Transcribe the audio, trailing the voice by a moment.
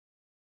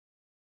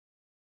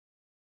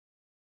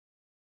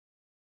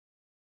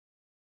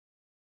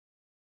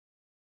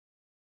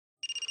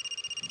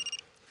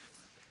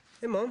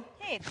Hey, Mom.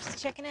 Hey, just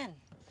checking in.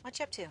 What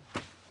you up to?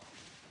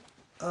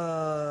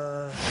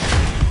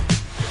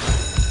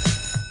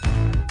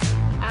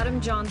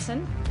 Adam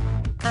Johnson.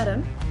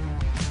 Adam?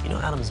 You know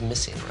Adam's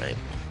missing, right?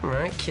 All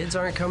right, kids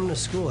aren't coming to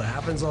school. It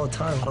happens all the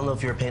time. I don't know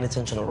if you were paying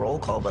attention to roll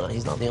call, but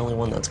he's not the only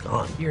one that's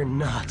gone. You're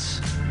nuts.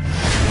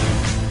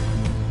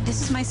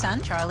 This is my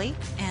son, Charlie,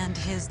 and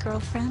his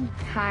girlfriend.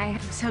 Hi.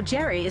 So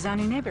Jerry is our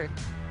new neighbor.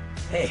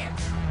 Hey.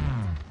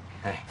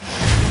 Hey.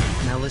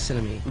 Now listen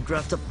to me. We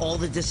graphed up all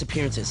the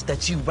disappearances.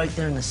 That's you right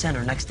there in the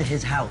center next to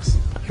his house.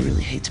 I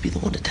really hate to be the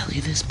one to tell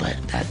you this, but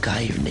that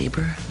guy, your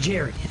neighbor?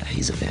 Jerry. Yeah,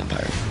 he's a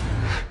vampire.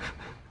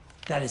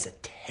 That is a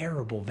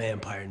terrible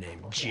vampire name.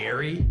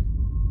 Jerry?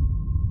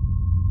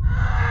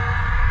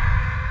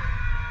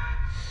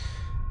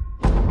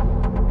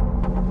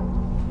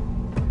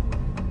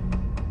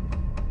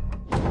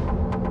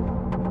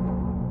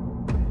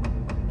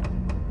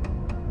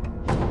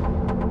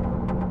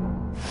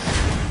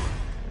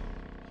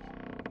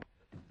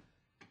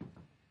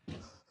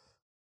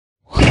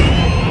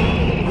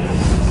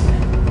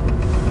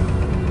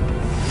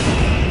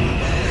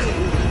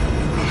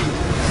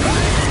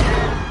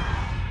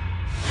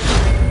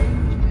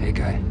 Hey,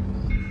 guy.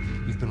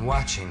 You've been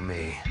watching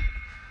me.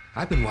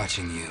 I've been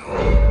watching you.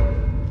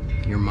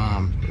 Your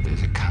mom,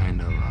 there's a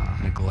kind of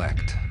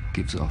neglect,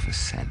 gives off a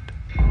scent.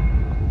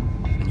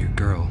 And your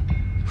girl,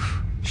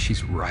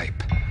 she's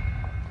ripe.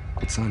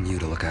 It's on you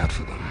to look out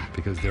for them,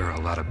 because there are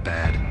a lot of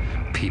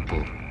bad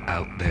people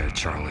out there,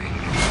 Charlie.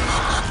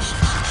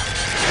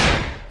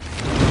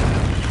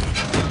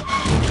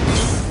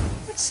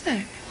 What's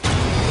that?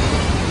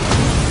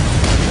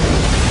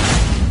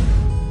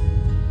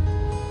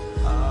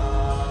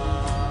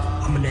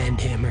 I'm gonna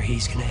end him or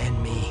he's gonna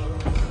end me.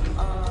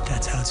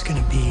 That's how it's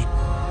gonna be.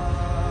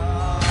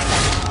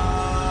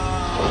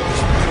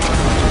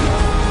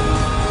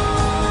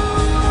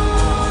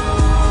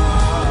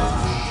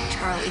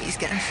 Charlie's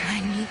gonna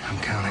find me. I'm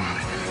counting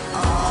on it.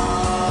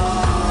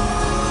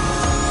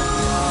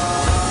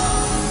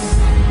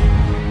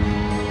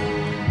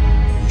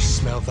 You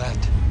smell that?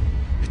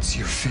 It's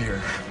your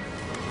fear.